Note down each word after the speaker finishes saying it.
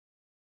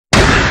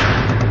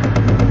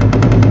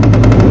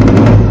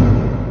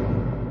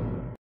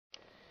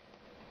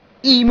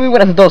Y muy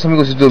buenas a todos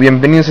amigos de YouTube,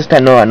 bienvenidos a esta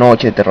nueva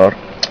noche de terror.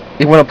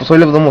 Y bueno, pues hoy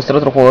les voy a mostrar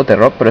otro juego de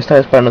terror, pero esta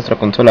vez para nuestra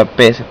consola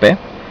PSP.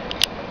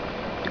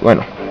 Y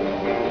bueno,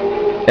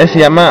 se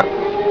llama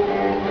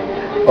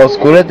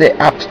Oscure de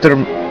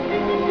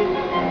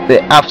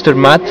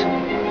Aftermath.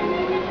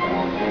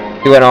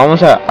 Y bueno,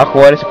 vamos a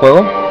jugar ese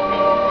juego.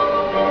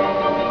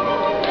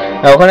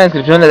 Abajo en la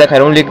descripción les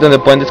dejaré un link donde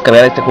pueden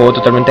descargar este juego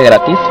totalmente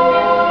gratis.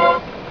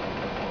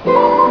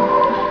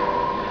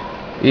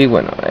 Y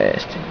bueno,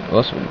 voy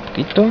a subir un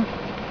poquito.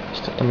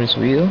 Está también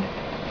subido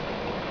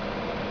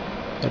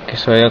para que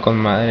se oiga con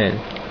madre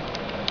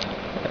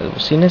las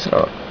bocinas.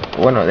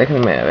 Bueno,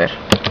 déjenme a ver.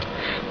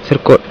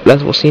 Acerco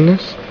las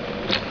bocinas.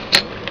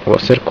 O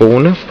acerco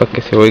una para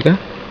que se oiga.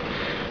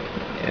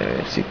 A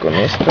ver si con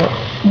esto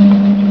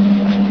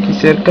aquí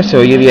cerca se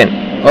oye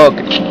bien.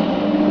 Ok.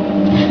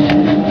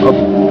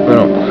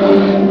 Bueno,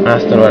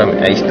 hasta ahora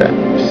ahí está.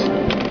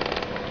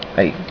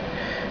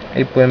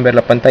 Ahí pueden ver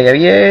la pantalla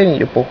bien y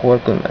yo puedo jugar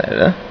con madre,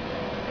 ¿verdad?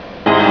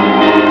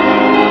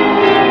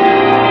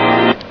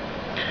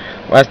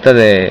 Basta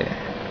de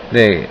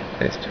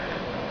esto.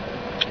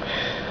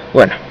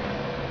 Bueno,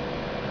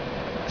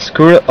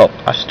 Screw Up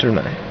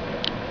Aftermath.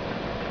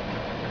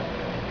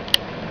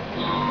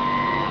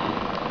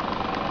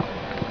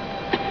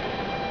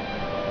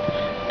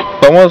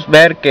 Podemos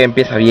ver que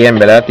empieza bien,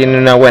 ¿verdad? Tiene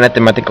una buena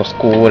temática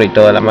oscura y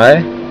toda la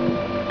madre.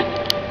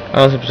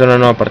 Vamos a empezar una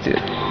nueva partida.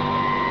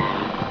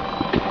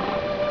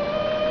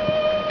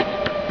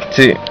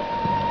 Sí,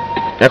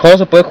 el juego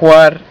se puede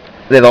jugar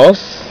de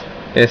dos.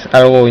 Es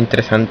algo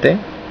interesante.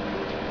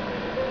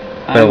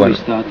 Pero bueno,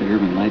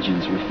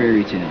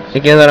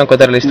 ¿y quién dará a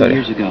contar la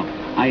historia?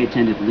 I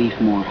attended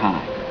Leafmore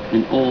High,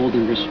 an old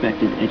and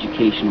respected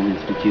educational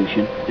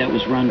institution that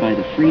was run by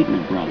the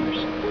Friedman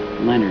brothers,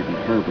 Leonard and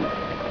Herbert,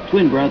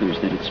 twin brothers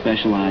that had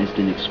specialized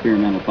in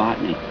experimental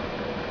botany.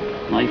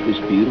 Life was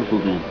beautiful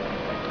then,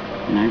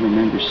 and I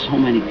remember so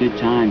many good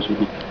times with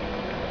them.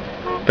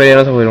 Pero ya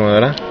no se puede,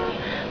 ¿verdad?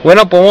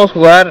 Bueno, podemos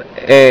jugar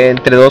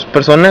entre dos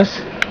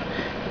personas,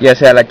 ya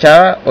sea la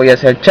chava o ya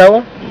sea el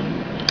chavo.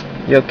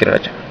 Yo quiero la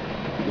chava.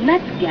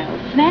 Let's go.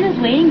 Savannah's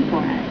waiting for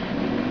us.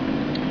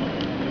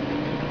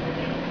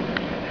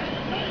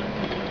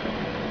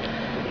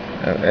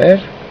 A ver.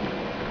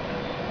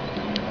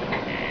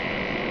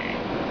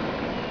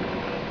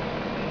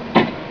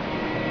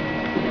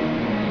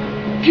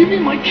 Give me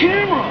my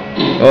camera!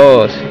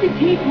 Oh, sí. The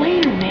tape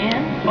later,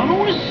 man. I don't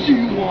want to see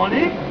you on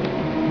it!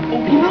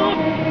 Open up,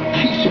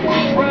 piece of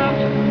crap!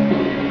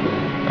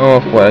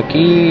 Vamos por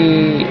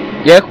aquí.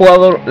 Ya he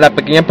jugado la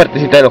pequeña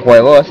partecita del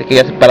juego, así que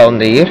ya sé para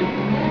dónde ir.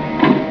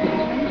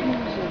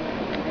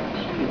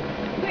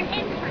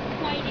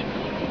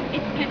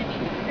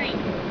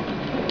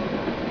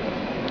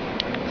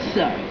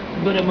 Sorry,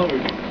 but I'm over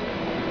here.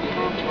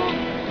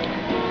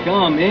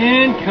 Come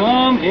in,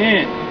 come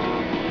in.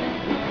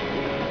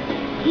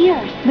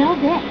 Here, smell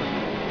this.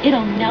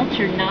 It'll melt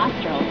your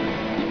nostrils.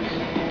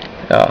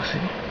 Oh, sí.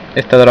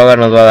 Esta droga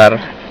nos va a dar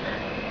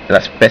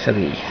las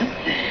pesadillas. What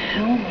the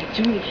hell am I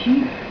doing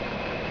here?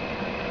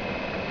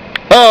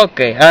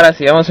 Ok, ahora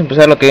sí, vamos a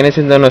empezar lo que viene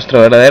siendo nuestra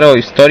verdadera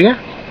historia.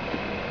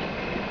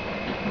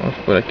 Vamos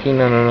por aquí,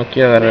 no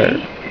quiero agarrar.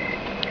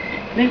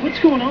 Hey,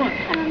 what's going on?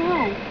 I don't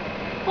know.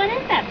 What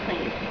is that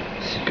place?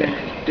 Savannah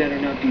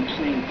better not be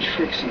playing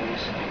tricks on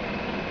us.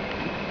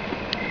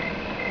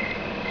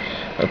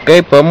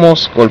 Ok,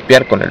 podemos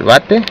golpear con el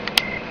bate.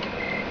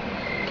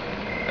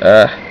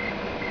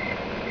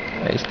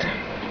 Ahí está.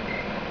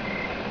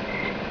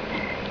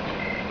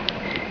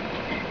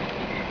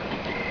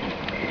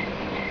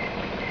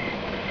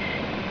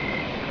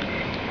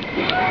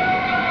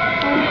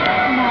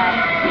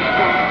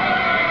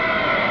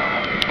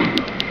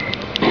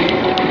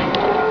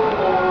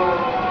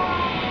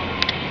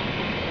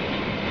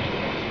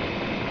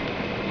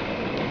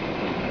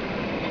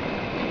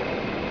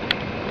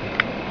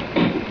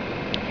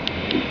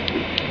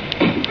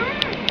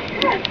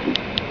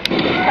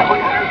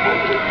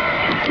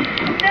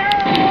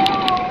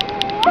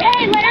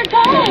 Hey, let her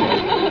go!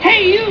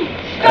 Hey, you!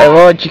 Ahí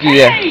voy,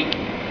 chiquilla. Hey!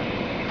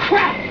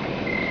 Crap!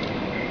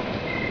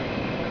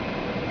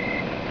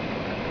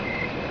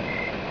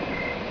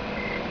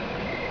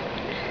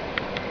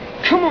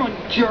 Come on,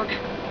 jerk!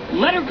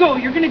 Let her go,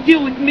 you're gonna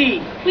deal with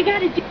me! We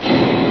gotta do...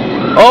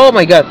 Oh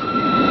my god.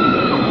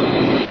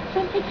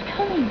 Something's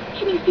coming.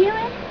 Can you feel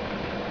it?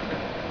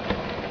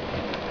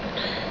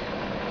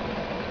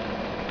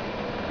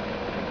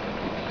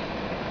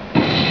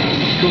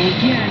 Go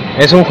again.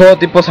 Es un juego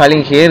tipo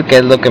Silent Hill, que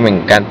es lo que me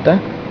encanta.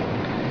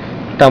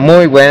 Está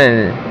muy bueno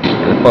el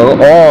juego.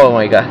 Oh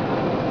my god.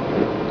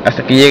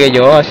 Hasta que llegue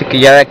yo, así que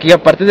ya de aquí, a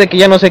partir de aquí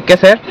ya no sé qué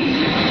hacer.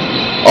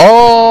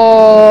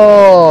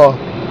 Oh.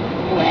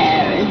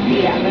 Where is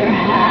the other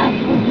half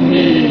of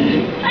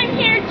me? I'm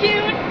here,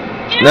 June.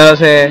 No lo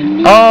sé.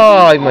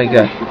 Oh my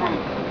god.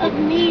 Of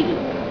me.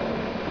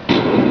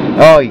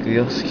 Ay,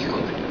 Dios, hijo.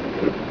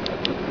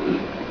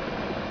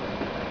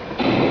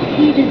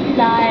 He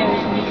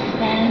desires me,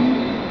 Sven.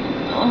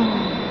 Oh.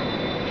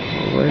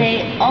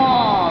 They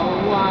all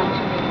want me.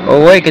 Oh,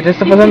 güey, ¿qué te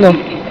está pasando?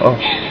 Oh.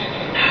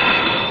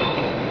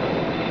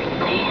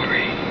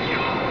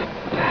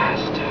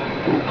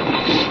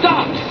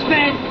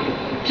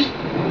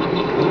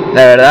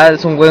 La verdad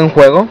es un buen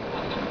juego.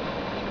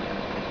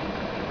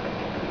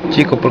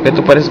 Chico, ¿por qué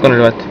tú pareces con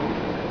el bate?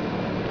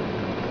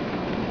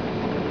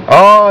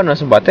 Oh, no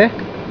es un bate.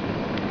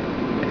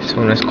 Es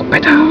una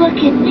escopeta. Look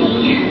at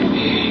me.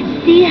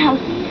 See how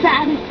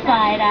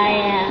satisfied I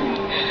am.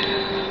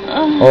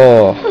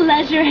 Oh.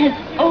 Pleasure has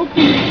opened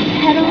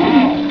its petals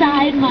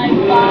inside my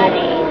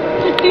body.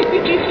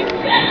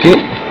 ¿Qué?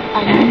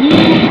 A new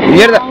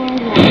Mierda. flower will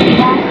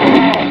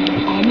blossom,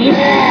 and its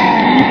sweet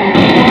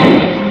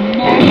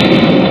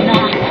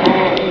not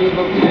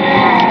able to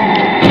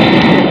pass.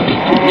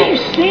 What are you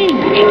saying?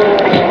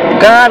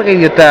 Carga,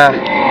 idiota.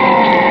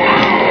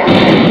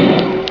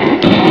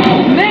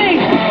 May!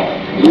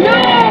 No!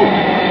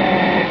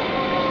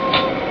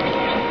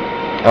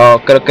 Oh,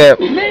 creo que...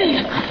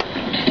 May!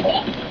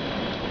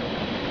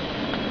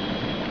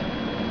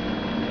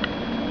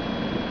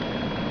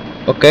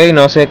 Ok,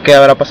 no sé qué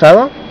habrá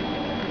pasado.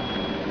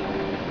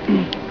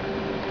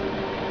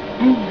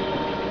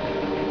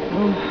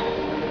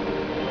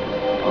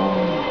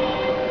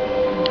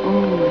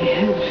 Oh, my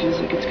head feels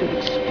like it's gonna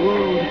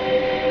explode.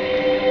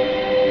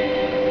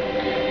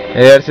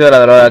 Debe haber sido la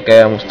droga que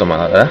habíamos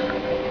tomado, ¿verdad?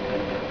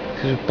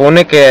 Se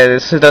supone que de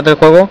eso se trata el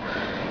juego.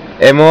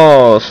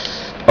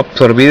 Hemos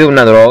absorbido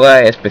una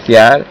droga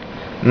especial,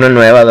 una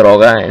nueva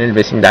droga en el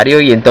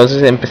vecindario, y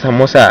entonces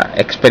empezamos a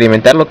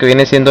experimentar lo que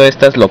viene siendo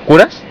estas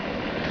locuras.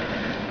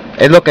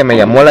 Es lo que me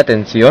llamó la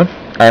atención,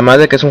 además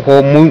de que es un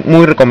juego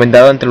muy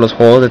recomendado entre los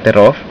juegos de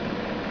terror.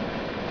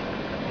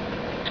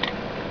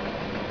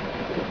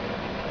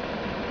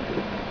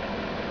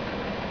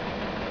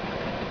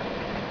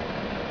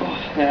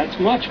 Oh, that's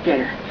much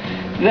better.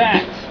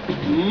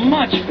 That's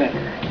much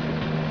better.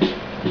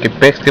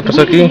 ¿Qué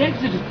pasó The aquí?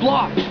 exit is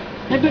blocked.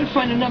 I better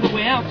find another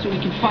way out so we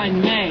can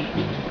find May.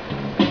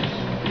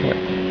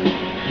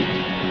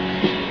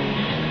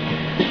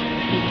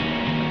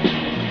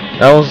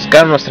 Vamos a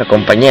buscar a nuestra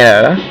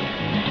compañera, ¿verdad?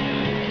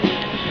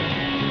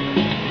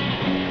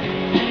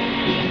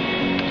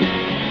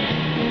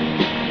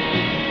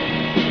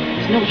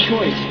 There's no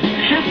choice.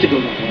 I have to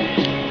go that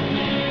way.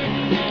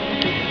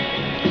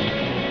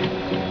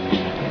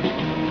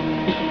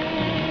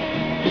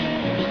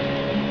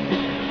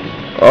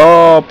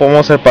 Oh,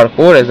 podemos hacer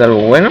parkour, es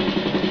algo bueno.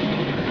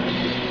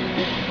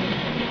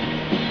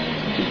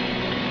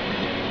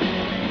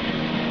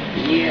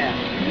 Yeah,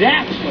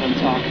 that's what I'm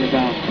talking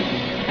about.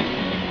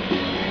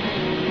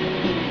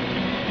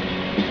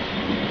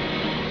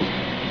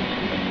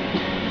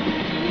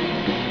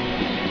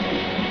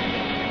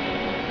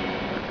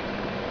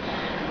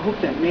 I hope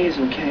that May is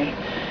okay.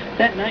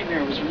 That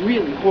nightmare was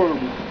really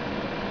horrible.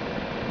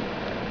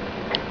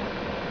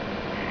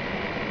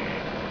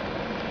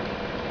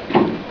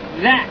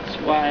 That's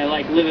why I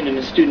like living in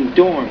a student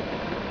dorm.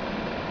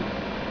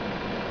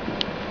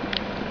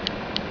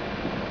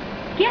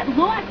 Get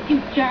lost,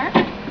 you jerk.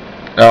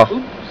 Oh,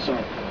 Oops,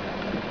 sorry.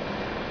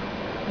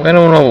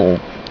 bueno, uno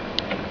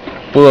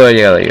pudo haber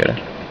llegado ahí, ¿verdad?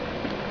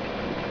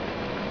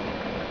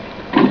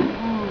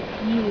 Oh,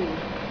 you.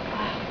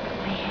 Oh,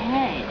 my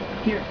head.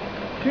 Here,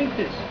 drink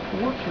this.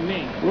 It worked for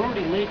me. We're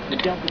already late for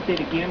the Delta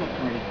Theta Gamma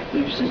party.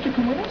 Will your sister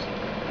come with us?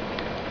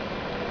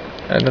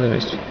 No lo he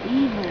visto.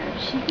 Leave her.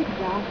 She's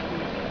exhausted.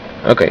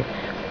 Ok,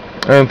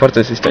 no me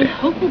importa esa I historia.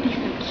 hope there'll be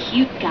some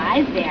cute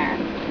guys there.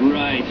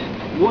 Right.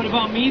 What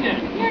about me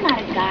then? You're not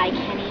a guy,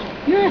 Kenny.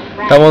 You're a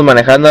friend. Estamos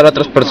manejando ahora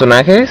otros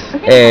personajes. We're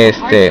gonna have a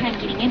hard time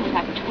getting in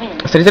without the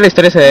twins. Hasta ahorita la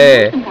historia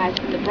Some guys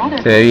from the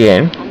Brotherhood, se ve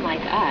bien.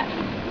 unlike us.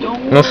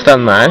 Don't No está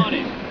tan worry mal. about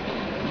it.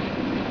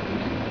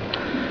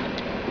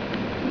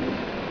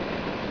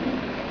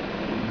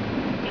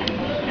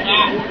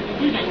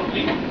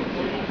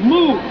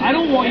 Move! I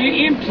don't want your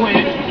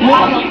implant.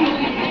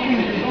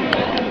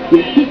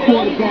 Your two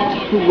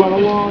quarterbacks to run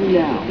along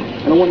now.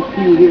 I don't want to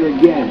see you here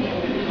again.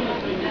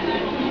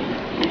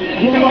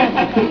 Get off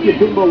and take your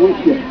bimbo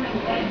with you.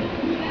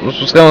 Nos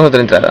buscamos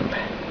otra entrada, hombre.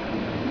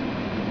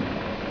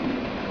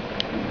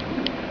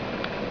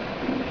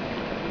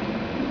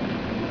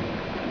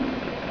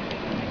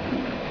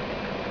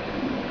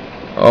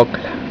 Ok.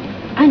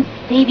 I'm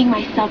saving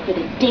myself for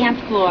the dance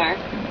floor.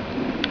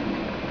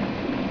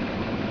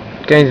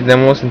 Ok,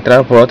 intentamos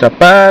entrar por otra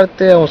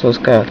parte. Vamos a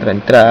buscar otra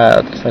entrada,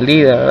 otra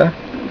salida, ¿verdad?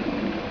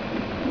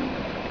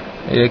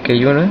 Y aquí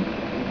hay una.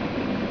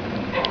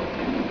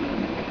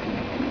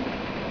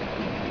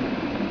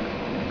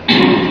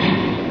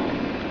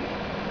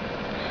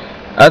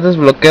 Has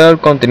desbloqueado el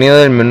contenido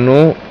del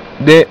menú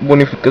de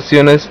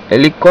bonificaciones.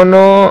 El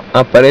icono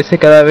aparece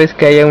cada vez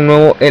que haya un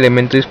nuevo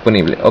elemento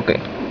disponible. Ok.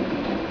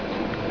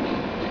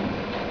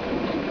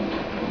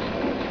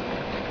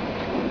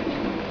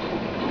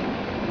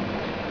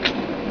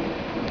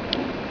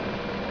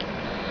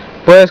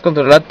 Puedes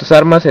controlar tus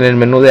armas en el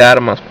menú de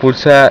armas.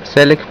 Pulsa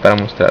Select para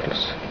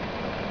mostrarlos.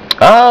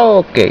 Ah,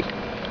 ok.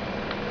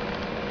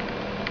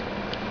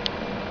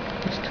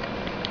 Listo.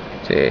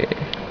 Sí.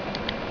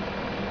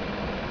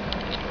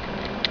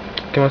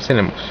 ¿Qué más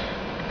tenemos?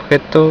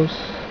 Objetos,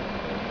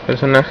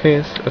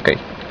 personajes, ok.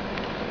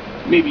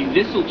 Maybe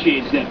this'll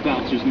change that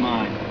bouncer's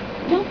mind.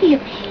 Don't be a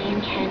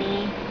pain,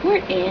 Kenny.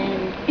 We're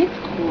in. It's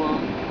cool.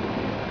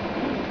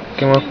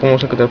 ¿Qué más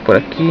podemos encontrar por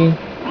aquí?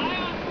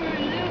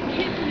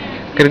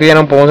 Creo que ya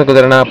no podemos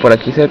encontrar nada por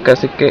aquí cerca,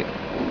 así que...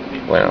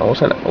 Bueno,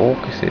 vamos a la... Oh,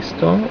 ¿qué es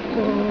esto?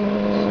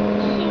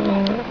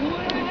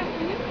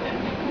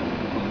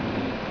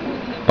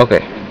 Ok.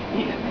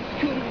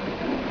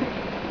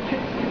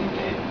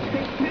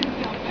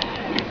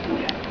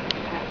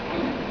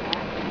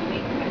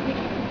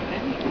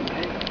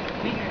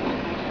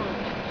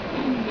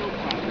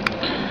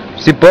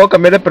 Si puedo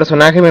cambiar de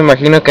personaje, me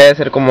imagino que debe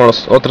ser como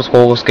los otros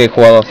juegos que he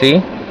jugado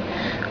así,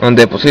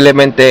 donde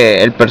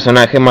posiblemente el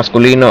personaje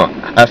masculino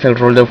hace el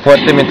rol del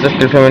fuerte, mientras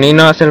que el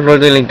femenino hace el rol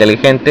del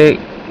inteligente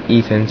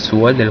y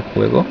sensual del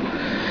juego.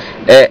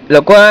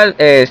 Lo cual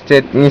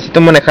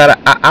necesito manejar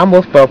a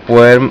ambos para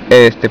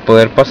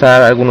poder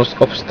pasar algunos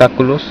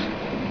obstáculos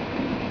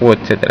o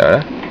etcétera,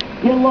 ¿verdad?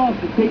 Get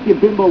lost and take your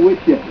bimbo with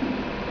you.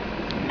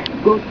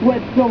 Go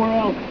sweat somewhere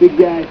else, big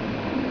guy.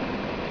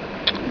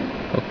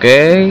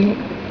 Ok.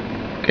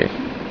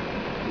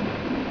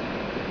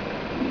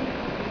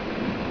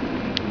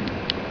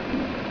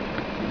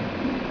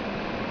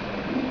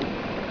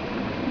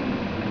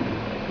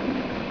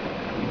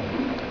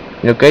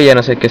 Ok, ya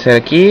no sé qué hacer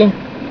aquí.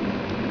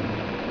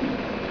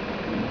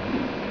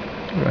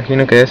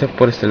 Imagino que debe ser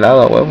por este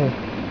lado, a huevo.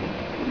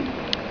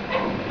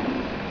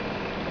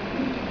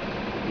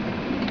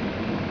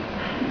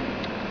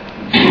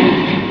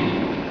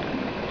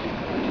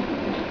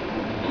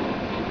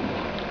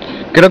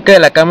 Creo que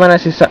la cámara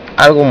sí es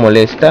algo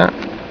molesta,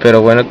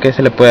 pero bueno, ¿qué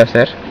se le puede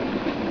hacer?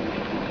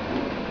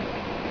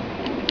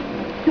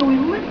 So we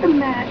lit the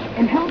match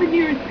and held it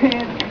near his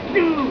pants.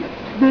 Dude,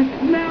 the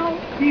smell,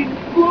 the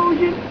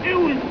explosion, it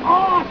was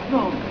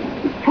awesome.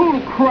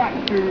 Total crap,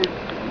 dude.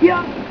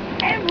 Yeah,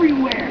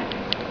 everywhere.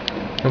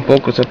 No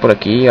puedo cruzar por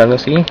aquí, algo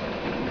así.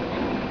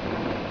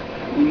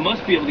 We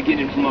must be able to get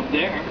in from up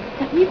there.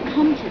 But we've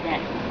come to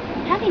this.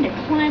 Having to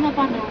climb up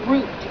on the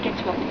roof to get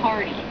to a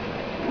party.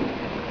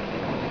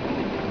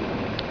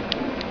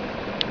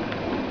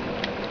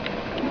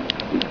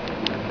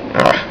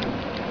 Ah.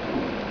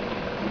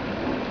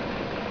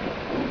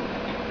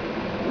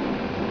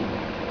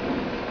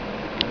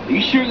 Are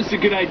you sure this is a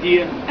good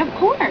idea? Of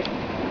course.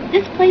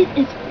 This place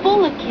is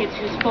full of kids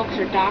whose folks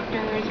are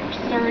doctors or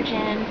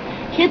surgeons.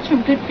 Kids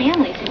from good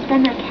families who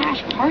spend their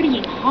cash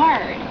partying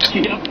hard.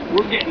 Yep,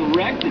 we're getting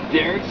wrecked at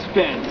their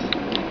expense.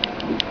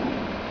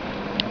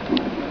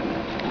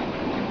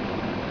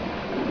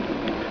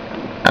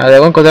 Ah,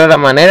 debo encontrar la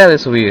manera de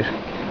subir.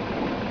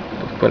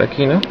 Pues por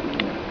aquí, ¿no?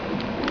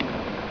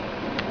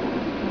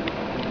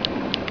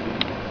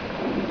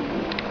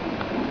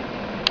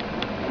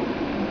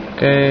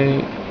 Ok.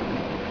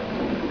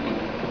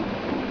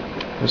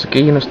 Pues aquí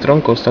hay unos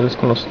troncos, tal vez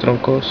con los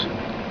troncos.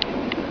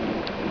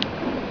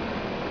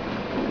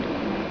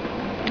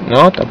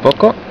 No,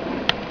 tampoco.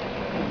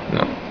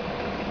 No.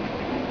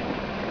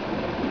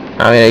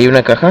 A ver, hay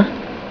una caja.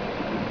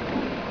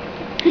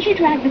 Could you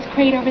drag this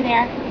crate over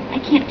there? I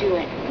can't do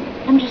it.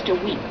 I'm just a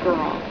weak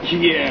girl.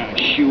 Yeah,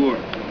 sure.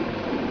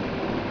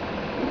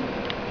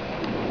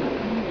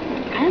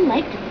 I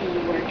like to see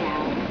you work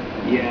out.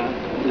 Yeah,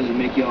 does it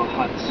make you all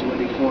hot and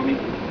sweaty for me?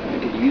 I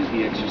could use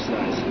the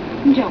exercise.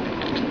 Don't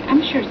worry.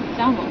 I'm sure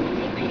someone will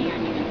take pity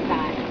on you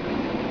inside.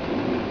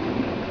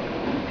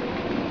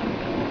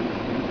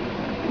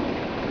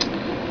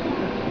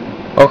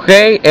 Ok,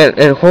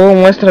 el juego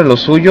muestra lo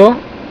suyo,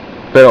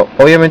 pero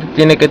obviamente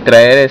tiene que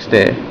traer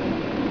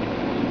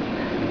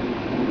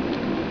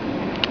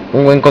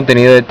un buen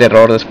contenido de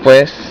terror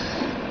después.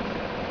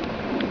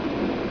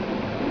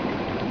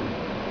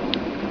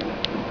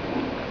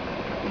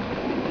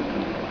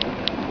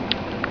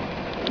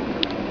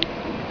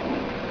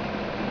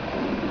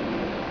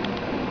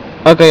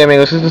 Ok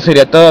amigos, esto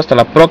sería todo, hasta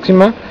la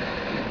próxima.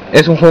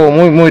 Es un juego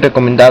muy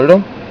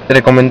recomendable,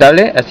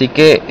 así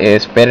que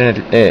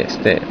esperen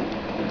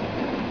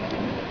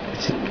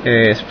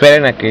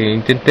esperen a que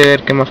intente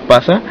ver qué más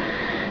pasa.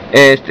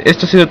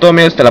 Esto ha sido todo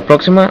amigos, hasta la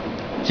próxima.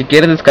 Si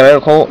quieres descargar el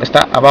juego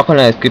está abajo en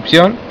la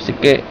descripción, así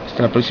que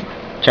hasta la próxima,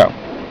 chao.